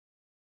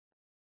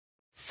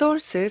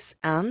Sources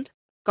and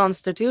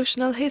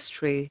Constitutional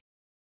History.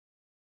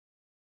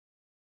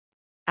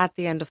 At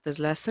the end of this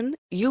lesson,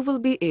 you will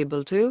be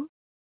able to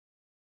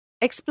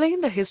explain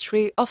the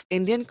history of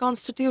Indian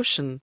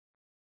Constitution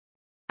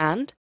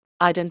and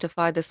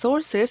identify the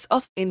sources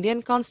of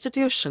Indian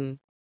Constitution.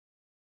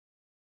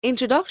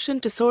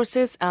 Introduction to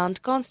Sources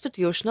and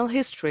Constitutional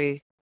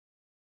History.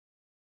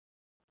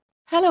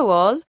 Hello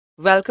all,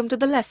 welcome to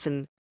the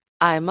lesson.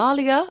 I am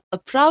Alia, a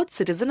proud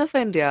citizen of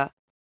India.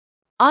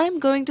 I am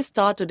going to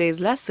start today's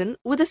lesson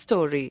with a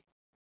story.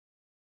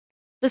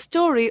 The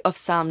story of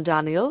Sam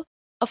Daniel,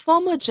 a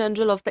former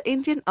general of the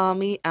Indian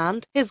Army,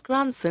 and his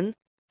grandson,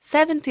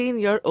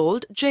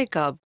 17-year-old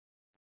Jacob.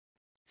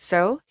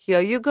 So, here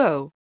you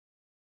go.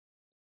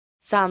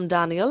 Sam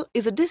Daniel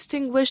is a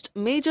distinguished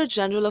Major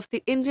General of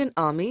the Indian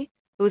Army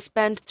who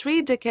spent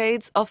 3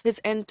 decades of his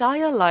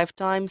entire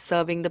lifetime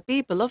serving the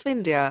people of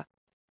India.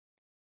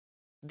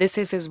 This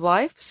is his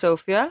wife,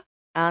 Sophia,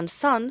 and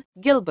son,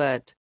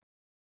 Gilbert.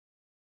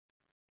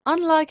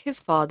 Unlike his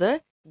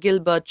father,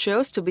 Gilbert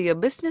chose to be a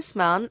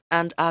businessman,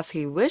 and as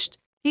he wished,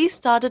 he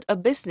started a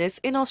business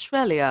in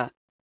Australia.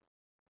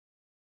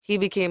 He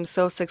became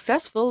so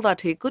successful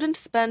that he couldn't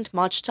spend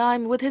much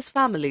time with his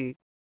family.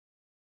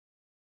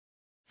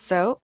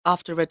 So,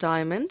 after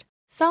retirement,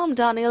 Sam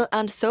Daniel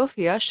and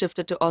Sophia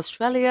shifted to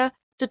Australia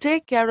to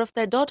take care of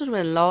their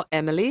daughter-in-law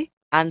Emily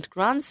and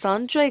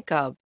grandson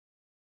Jacob.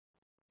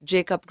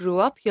 Jacob grew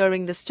up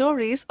hearing the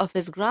stories of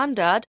his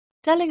granddad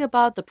telling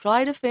about the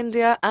pride of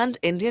India and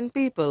Indian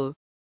people.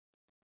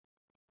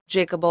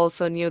 Jacob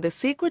also knew the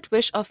secret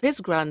wish of his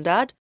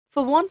granddad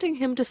for wanting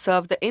him to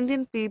serve the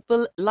Indian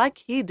people like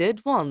he did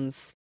once.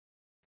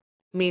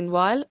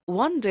 Meanwhile,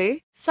 one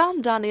day,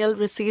 Sam Daniel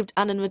received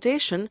an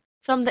invitation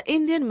from the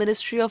Indian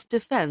Ministry of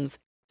Defence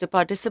to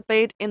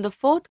participate in the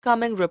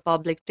forthcoming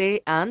Republic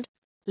Day and,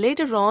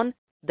 later on,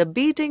 the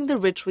Beating the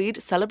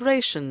Retreat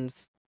celebrations.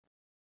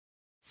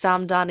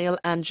 Sam Daniel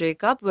and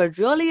Jacob were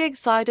really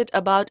excited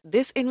about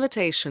this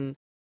invitation,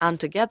 and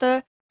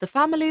together the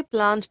family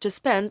planned to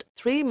spend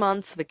 3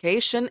 months'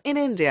 vacation in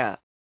India.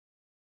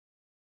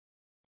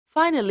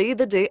 Finally,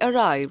 the day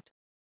arrived.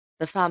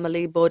 The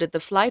family boarded the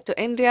flight to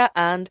India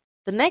and,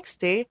 the next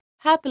day,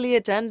 happily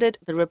attended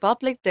the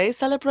Republic Day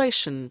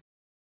celebration.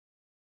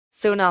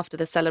 Soon after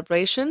the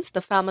celebrations,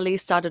 the family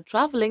started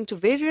traveling to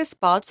various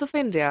parts of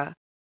India.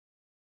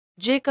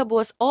 Jacob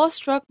was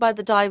awestruck by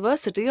the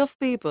diversity of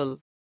people.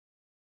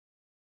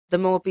 The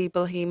more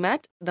people he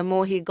met, the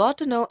more he got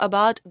to know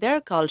about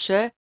their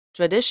culture,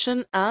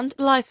 tradition, and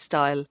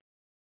lifestyle.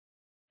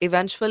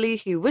 Eventually,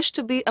 he wished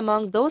to be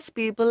among those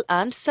people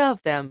and serve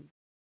them.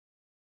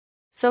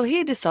 So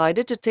he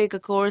decided to take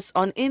a course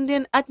on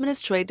Indian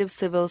Administrative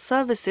Civil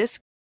Services.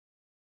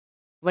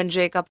 When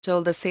Jacob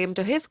told the same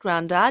to his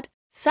granddad,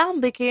 Sam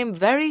became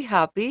very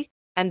happy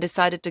and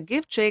decided to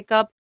give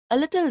Jacob a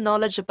little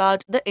knowledge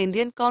about the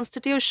Indian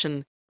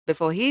Constitution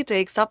before he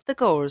takes up the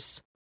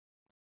course.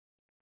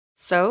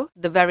 So,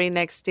 the very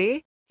next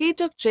day, he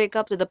took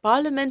Jacob to the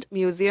Parliament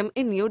Museum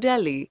in New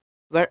Delhi,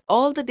 where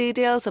all the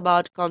details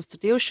about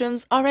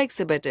constitutions are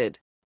exhibited.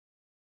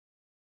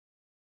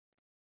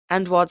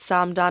 And what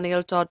Sam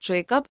Daniel taught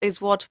Jacob is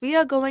what we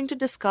are going to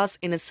discuss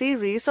in a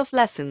series of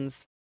lessons.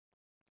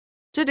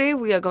 Today,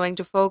 we are going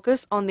to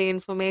focus on the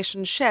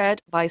information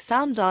shared by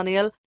Sam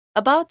Daniel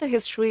about the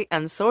history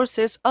and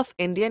sources of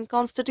Indian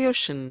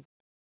Constitution.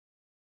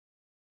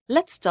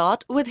 Let's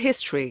start with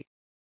history.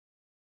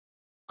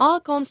 Our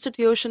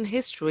constitution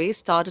history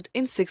started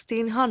in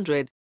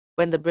 1600,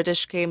 when the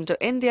British came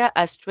to India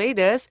as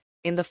traders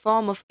in the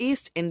form of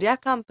East India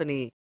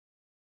Company.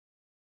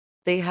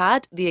 They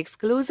had the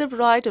exclusive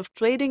right of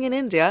trading in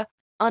India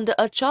under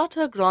a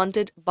charter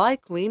granted by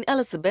Queen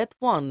Elizabeth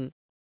I.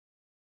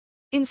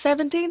 In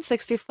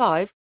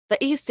 1765,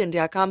 the East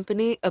India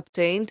Company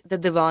obtained the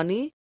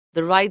Diwani,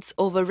 the rights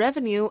over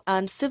revenue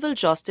and civil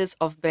justice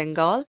of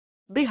Bengal,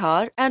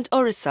 Bihar and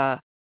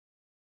Orissa.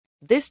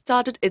 This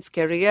started its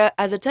career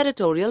as a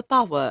territorial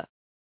power.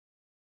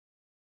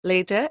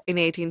 Later, in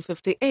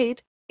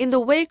 1858, in the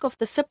wake of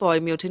the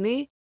Sepoy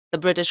Mutiny, the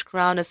British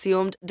Crown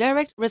assumed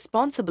direct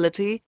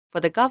responsibility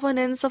for the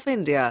governance of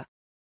India.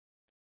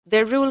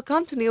 Their rule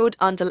continued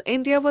until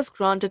India was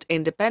granted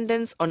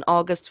independence on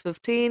August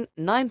 15,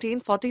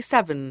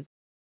 1947.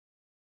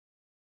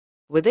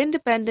 With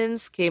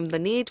independence came the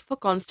need for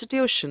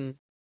constitution.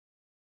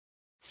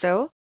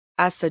 So,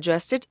 as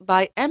suggested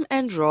by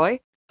M.N. Roy,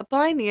 a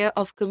pioneer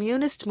of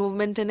communist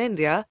movement in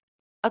India,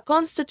 a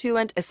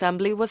constituent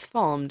assembly was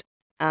formed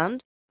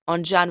and,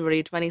 on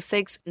January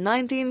 26,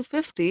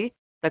 1950,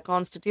 the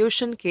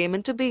constitution came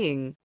into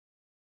being.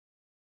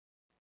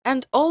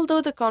 And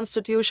although the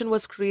constitution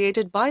was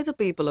created by the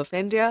people of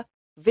India,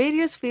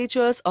 various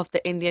features of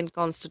the Indian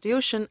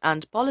constitution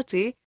and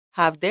polity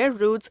have their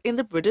roots in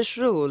the British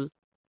rule.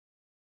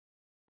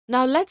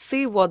 Now let's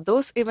see what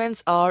those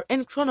events are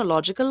in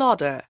chronological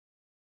order.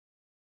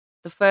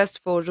 The first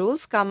 4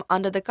 rules come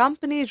under the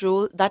company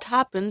rule that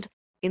happened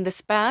in the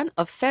span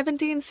of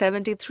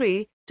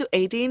 1773 to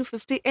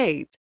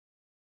 1858.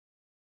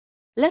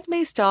 Let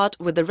me start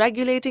with the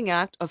Regulating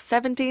Act of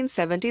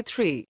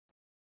 1773.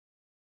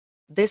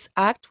 This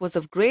act was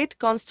of great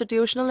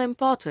constitutional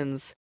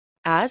importance,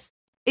 as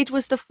it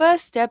was the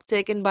first step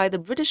taken by the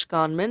British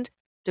government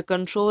to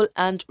control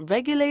and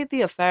regulate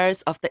the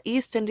affairs of the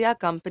East India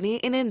Company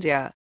in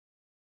India,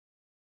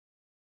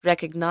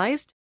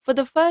 recognized for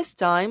the first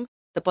time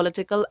the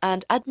political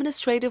and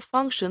administrative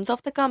functions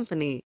of the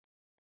company,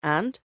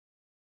 and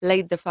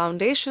laid the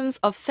foundations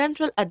of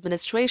central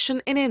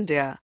administration in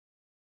India.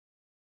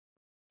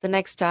 The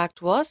next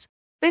act was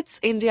Pitt's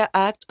India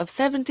Act of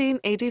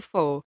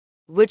 1784,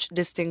 which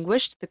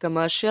distinguished the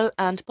commercial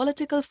and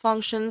political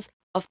functions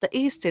of the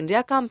East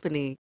India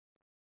Company.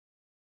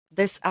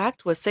 This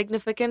act was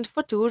significant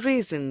for two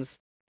reasons.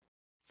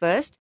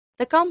 First,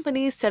 the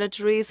company's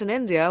territories in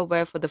India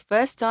were for the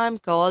first time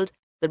called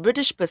the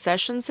British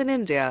Possessions in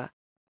India.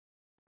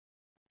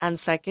 And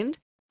second,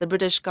 the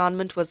British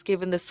government was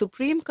given the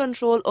supreme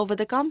control over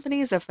the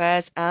company's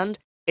affairs and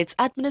its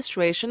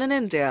administration in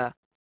India.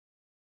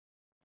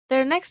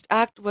 Their next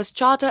act was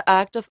Charter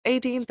Act of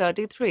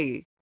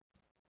 1833.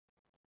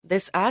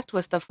 This act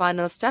was the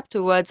final step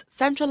towards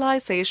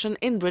centralization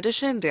in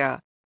British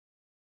India.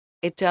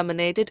 It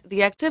terminated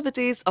the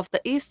activities of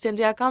the East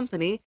India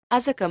Company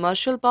as a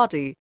commercial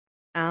body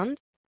and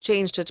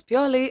changed it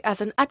purely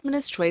as an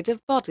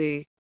administrative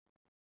body.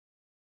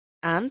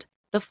 And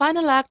the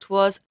final act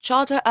was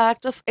Charter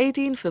Act of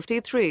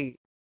 1853.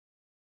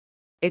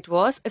 It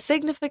was a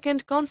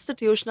significant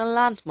constitutional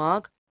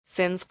landmark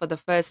since, for the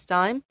first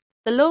time,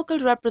 the local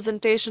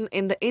representation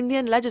in the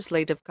Indian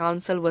Legislative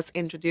Council was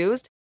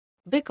introduced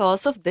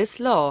because of this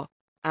law,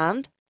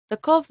 and the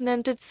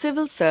covenanted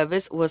civil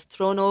service was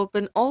thrown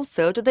open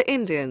also to the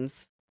Indians.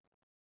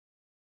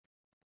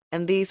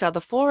 And these are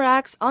the four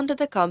acts under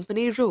the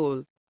company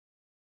rule.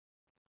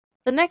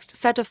 The next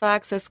set of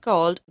acts is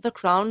called the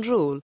Crown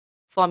Rule,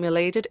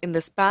 formulated in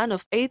the span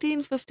of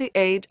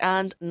 1858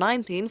 and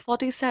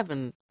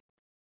 1947.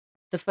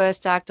 The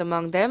first act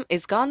among them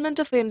is Government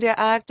of India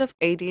Act of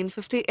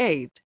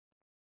 1858.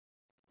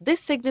 This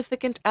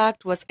significant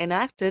act was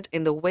enacted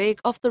in the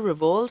wake of the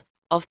revolt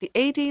of the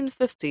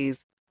 1850s,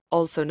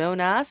 also known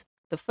as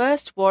the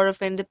First War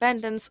of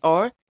Independence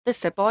or the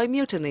Sepoy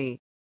Mutiny.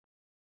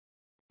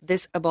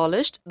 This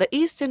abolished the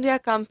East India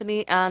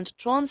Company and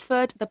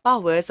transferred the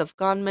powers of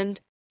government,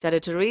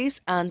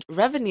 territories and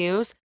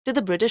revenues to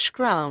the British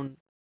Crown.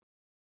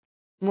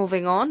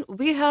 Moving on,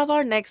 we have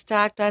our next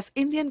act as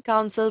Indian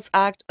Councils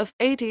Act of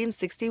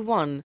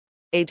 1861,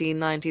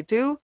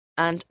 1892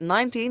 and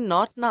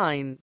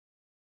 1909.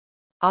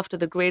 After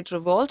the Great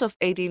Revolt of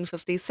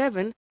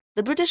 1857,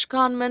 the British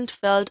government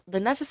felt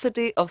the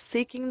necessity of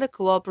seeking the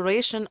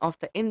cooperation of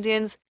the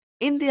Indians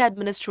in the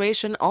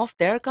administration of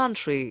their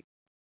country.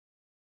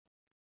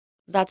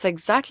 That's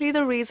exactly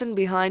the reason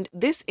behind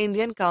this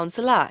Indian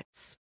Council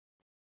Acts.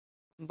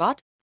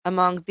 But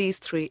among these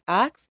three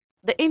acts,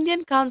 the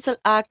Indian Council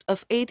Act of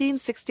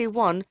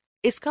 1861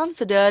 is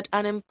considered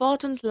an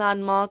important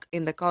landmark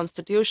in the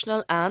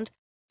constitutional and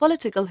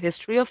political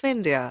history of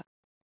India.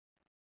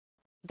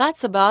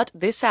 That's about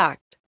this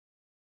act.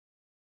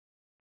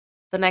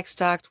 The next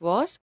act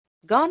was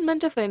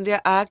Government of India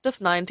Act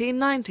of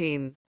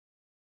 1919.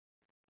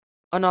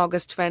 On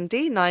August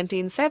 20,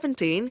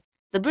 1917,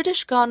 the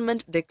British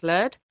government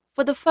declared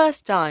for the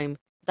first time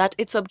that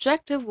its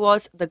objective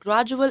was the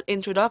gradual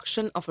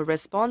introduction of a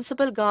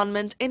responsible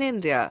government in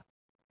India.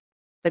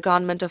 The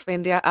Government of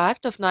India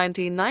Act of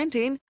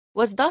 1919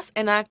 was thus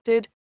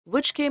enacted,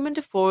 which came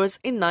into force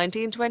in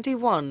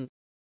 1921.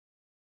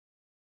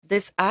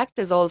 This act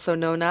is also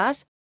known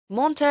as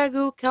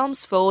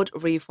Montagu-Chelmsford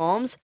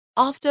Reforms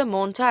after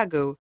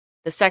Montagu,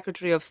 the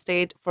Secretary of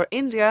State for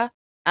India,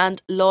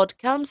 and Lord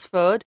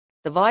Chelmsford,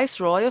 the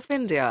Viceroy of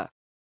India.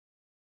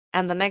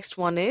 And the next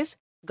one is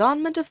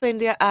Government of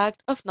India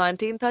Act of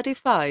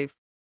 1935.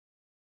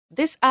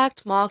 This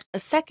act marked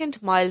a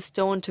second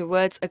milestone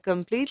towards a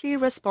completely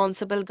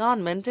responsible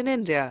government in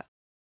India.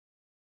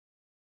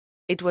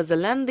 It was a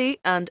lengthy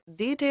and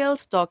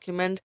detailed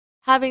document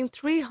having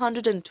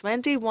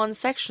 321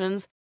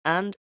 sections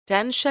and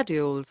 10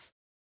 schedules.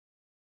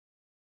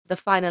 The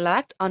final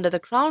act under the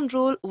Crown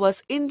Rule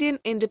was Indian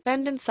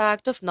Independence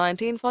Act of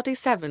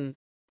 1947.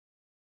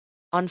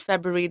 On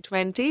February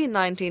 20,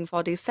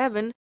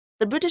 1947,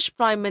 the British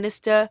Prime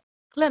Minister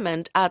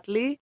Clement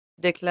Attlee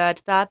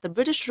declared that the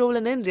British rule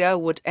in India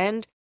would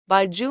end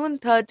by June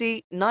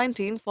 30,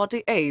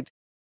 1948,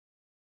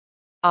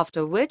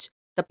 after which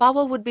the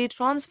power would be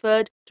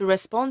transferred to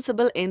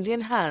responsible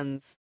Indian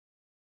hands.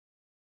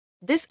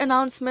 This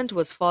announcement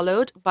was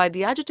followed by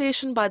the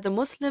agitation by the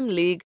Muslim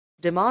League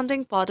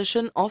demanding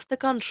partition of the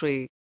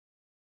country.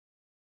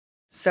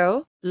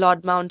 So,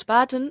 Lord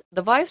Mountbatten,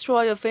 the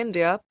Viceroy of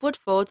India, put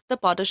forth the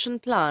partition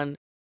plan,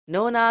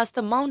 known as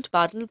the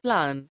Mountbatten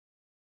Plan.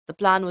 The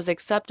plan was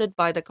accepted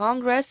by the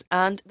Congress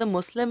and the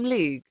Muslim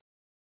League.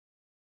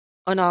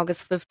 On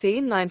August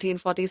 15,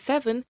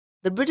 1947,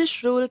 the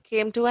British rule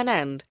came to an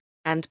end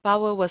and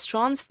power was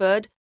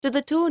transferred to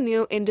the two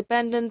new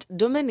independent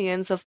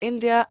dominions of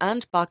India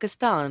and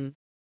Pakistan.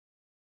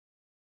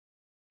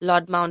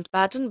 Lord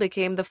Mountbatten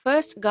became the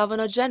first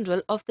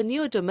Governor-General of the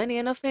new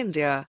Dominion of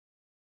India.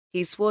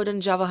 He swore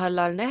in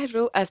Jawaharlal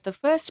Nehru as the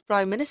first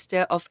Prime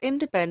Minister of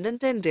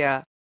independent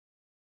India.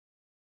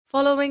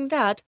 Following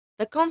that,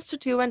 the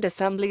Constituent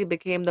Assembly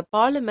became the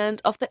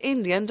Parliament of the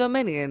Indian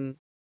Dominion.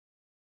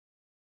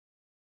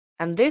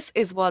 And this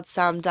is what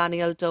Sam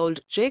Daniel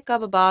told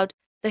Jacob about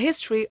the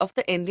history of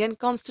the Indian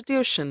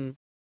Constitution.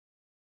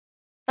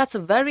 That's a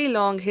very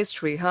long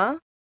history, huh?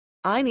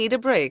 I need a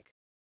break.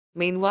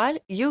 Meanwhile,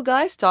 you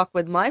guys talk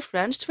with my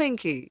friend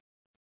Twinkie.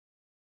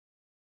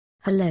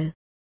 Hello,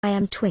 I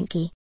am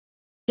Twinkie.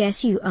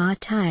 Guess you are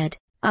tired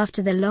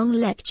after the long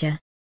lecture.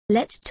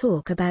 Let's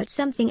talk about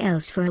something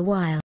else for a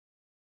while.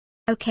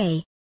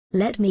 Okay,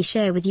 let me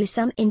share with you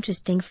some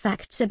interesting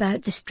facts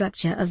about the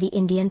structure of the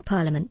Indian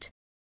Parliament.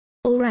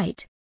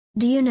 Alright,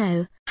 do you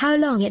know how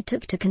long it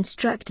took to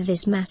construct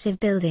this massive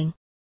building?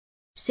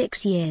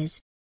 6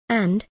 years.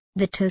 And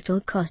the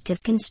total cost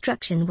of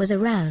construction was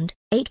around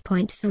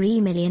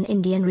 8.3 million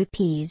Indian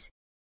rupees.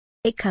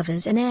 It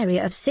covers an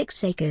area of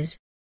 6 acres,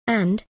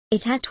 and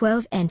it has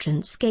 12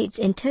 entrance gates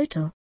in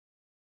total.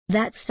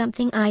 That's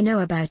something I know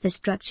about the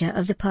structure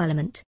of the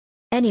Parliament.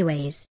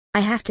 Anyways, I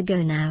have to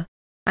go now.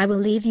 I will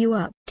leave you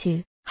up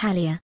to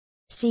Halia.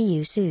 See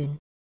you soon.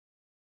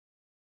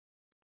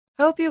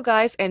 Hope you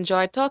guys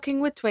enjoyed talking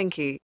with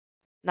Twinkie.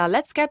 Now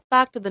let's get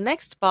back to the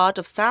next part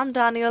of Sam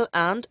Daniel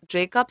and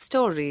Jacob's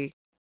story.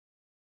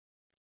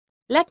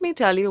 Let me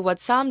tell you what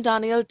Sam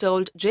Daniel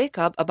told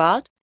Jacob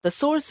about the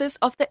sources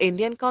of the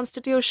Indian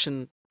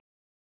Constitution.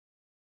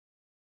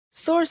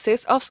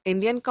 Sources of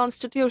Indian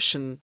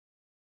Constitution.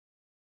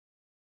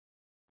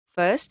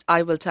 First,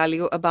 I will tell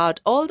you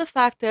about all the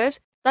factors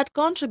that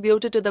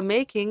contributed to the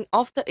making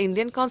of the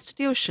Indian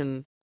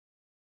Constitution.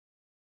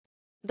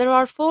 There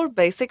are 4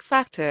 basic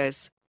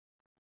factors: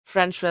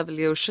 French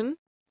Revolution,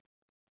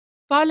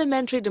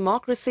 parliamentary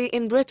democracy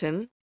in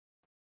Britain,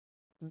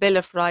 Bill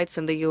of Rights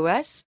in the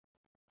US,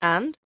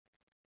 and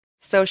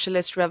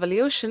Socialist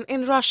Revolution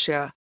in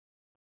Russia.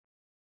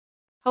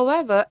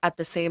 However, at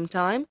the same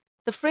time,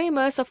 the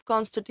framers of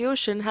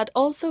Constitution had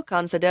also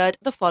considered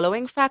the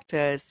following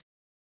factors: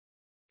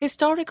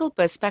 historical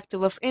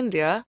perspective of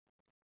India,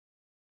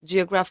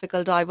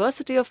 geographical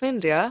diversity of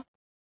India,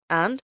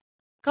 and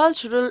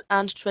cultural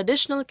and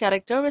traditional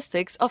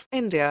characteristics of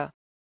India.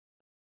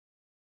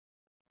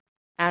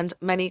 And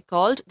many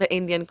called the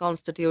Indian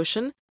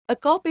Constitution a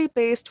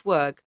copy-paste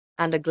work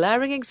and a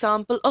glaring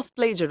example of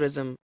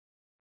plagiarism.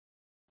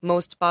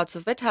 Most parts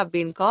of it have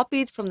been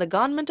copied from the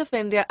Government of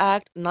India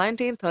Act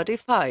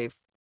 1935.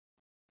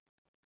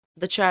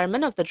 The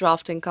chairman of the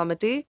drafting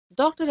committee,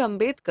 Dr.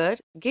 Ambedkar,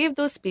 gave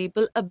those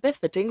people a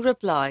befitting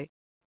reply.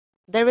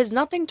 There is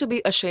nothing to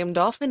be ashamed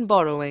of in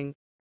borrowing.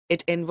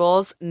 It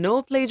involves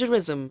no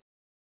plagiarism.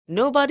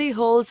 Nobody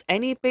holds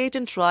any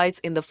patent rights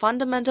in the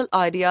fundamental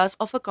ideas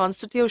of a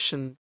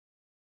constitution.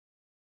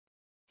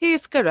 He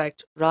is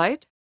correct,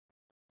 right?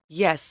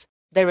 Yes,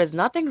 there is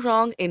nothing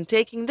wrong in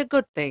taking the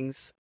good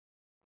things.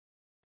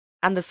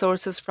 And the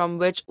sources from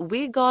which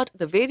we got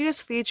the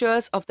various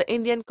features of the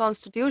Indian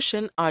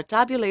Constitution are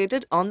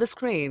tabulated on the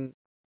screen.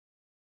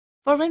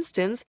 For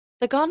instance,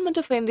 the Government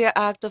of India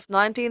Act of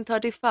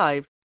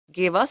 1935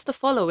 gave us the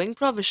following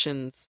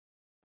provisions: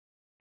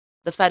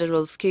 the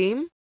federal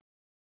scheme,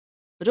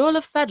 role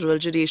of federal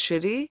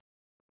judiciary,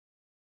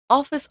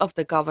 office of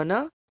the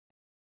governor,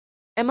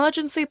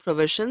 emergency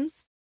provisions,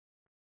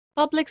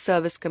 public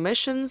service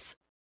commissions,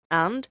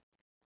 and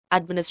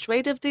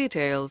administrative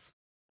details.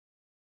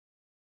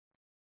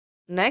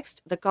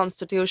 Next, the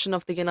Constitution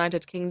of the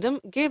United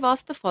Kingdom gave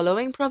us the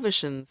following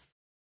provisions: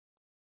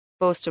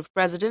 post of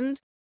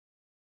President,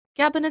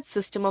 cabinet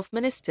system of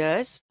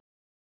ministers,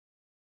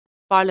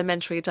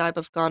 parliamentary type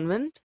of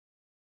government,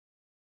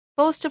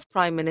 post of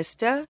Prime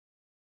Minister,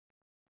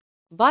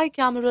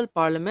 bicameral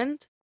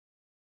parliament,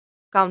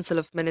 council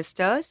of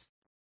ministers,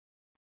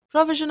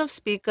 provision of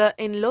speaker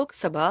in Lok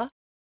Sabha,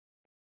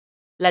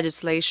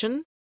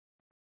 legislation,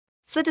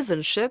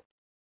 citizenship,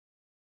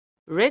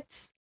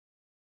 writs,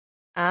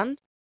 and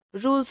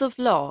rules of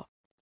law.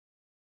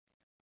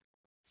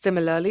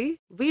 Similarly,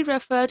 we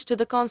referred to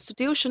the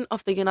Constitution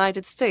of the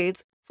United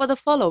States for the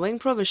following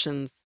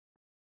provisions: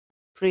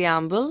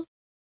 preamble,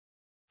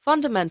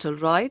 fundamental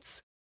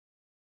rights,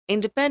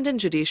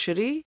 independent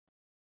judiciary,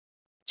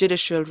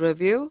 judicial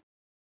review,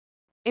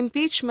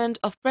 impeachment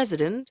of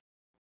president,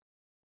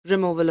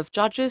 removal of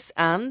judges,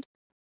 and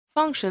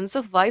functions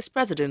of vice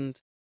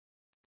president.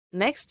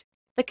 Next,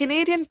 the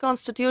Canadian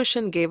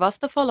Constitution gave us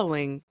the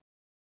following: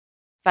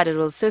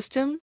 federal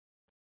system,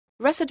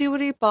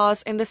 residuary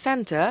powers in the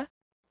centre,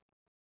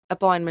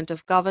 appointment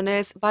of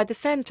governors by the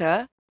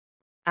centre,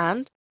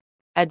 and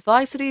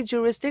advisory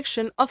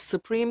jurisdiction of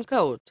Supreme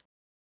Court.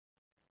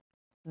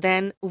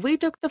 Then we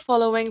took the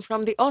following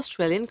from the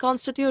Australian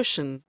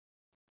Constitution: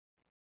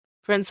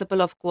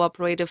 principle of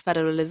cooperative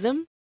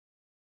federalism,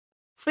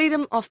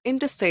 freedom of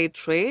interstate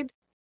trade,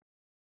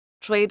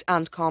 trade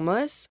and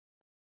commerce,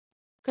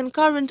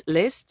 concurrent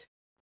list,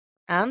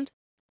 and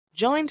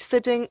joint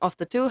sitting of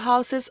the 2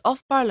 houses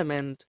of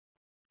Parliament.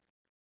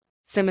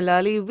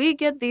 Similarly, we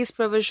get these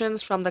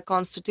provisions from the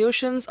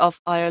constitutions of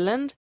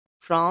Ireland,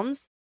 France,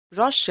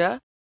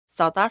 Russia,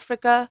 South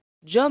Africa,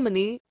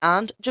 Germany,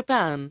 and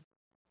Japan.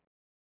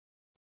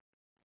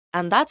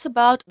 And that's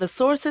about the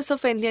sources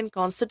of Indian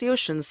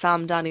Constitution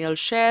Sam Daniel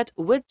shared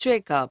with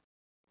Jacob.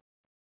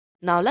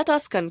 Now let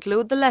us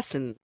conclude the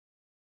lesson.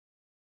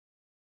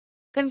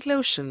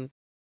 Conclusion.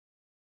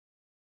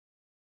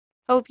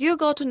 Hope you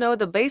got to know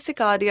the basic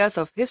ideas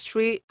of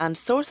history and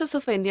sources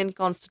of Indian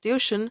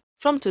Constitution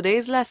from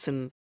today's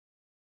lesson.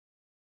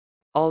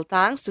 All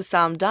thanks to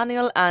Sam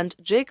Daniel and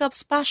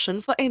Jacob's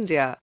passion for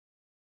India.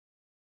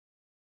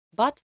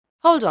 But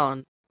hold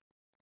on.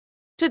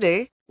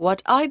 Today,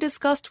 what I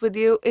discussed with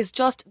you is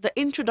just the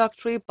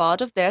introductory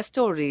part of their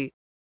story.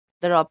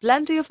 There are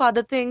plenty of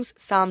other things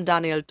Sam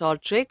Daniel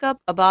taught Jacob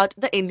about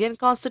the Indian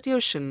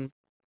Constitution.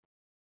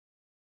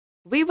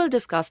 We will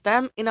discuss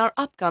them in our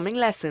upcoming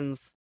lessons.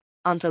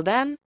 Until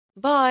then,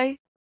 bye.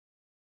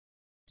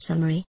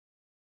 Summary.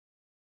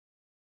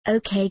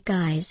 Okay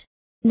guys,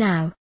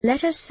 now,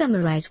 let us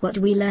summarize what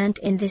we learnt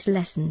in this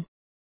lesson.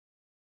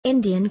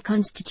 Indian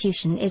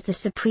Constitution is the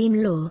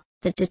supreme law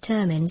that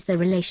determines the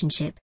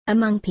relationship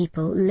among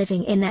people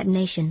living in that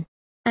nation,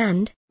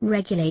 and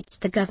regulates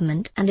the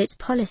government and its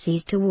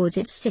policies towards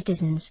its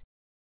citizens.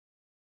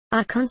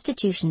 Our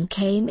Constitution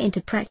came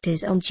into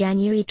practice on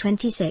January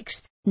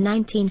 26,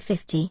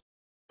 1950.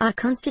 Our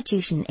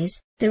Constitution is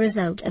the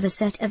result of a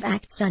set of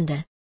acts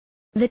under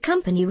the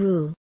Company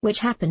Rule, which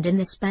happened in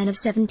the span of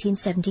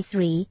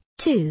 1773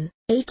 to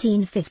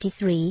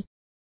 1853,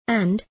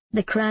 and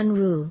the Crown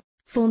Rule,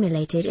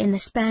 formulated in the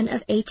span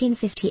of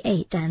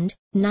 1858 and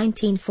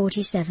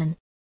 1947.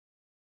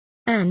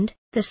 And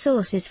the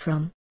sources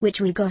from which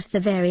we got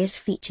the various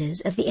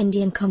features of the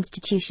Indian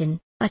Constitution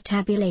are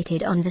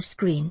tabulated on the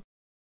screen.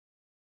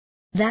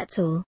 That's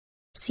all.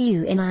 See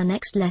you in our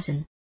next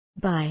lesson.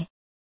 Bye.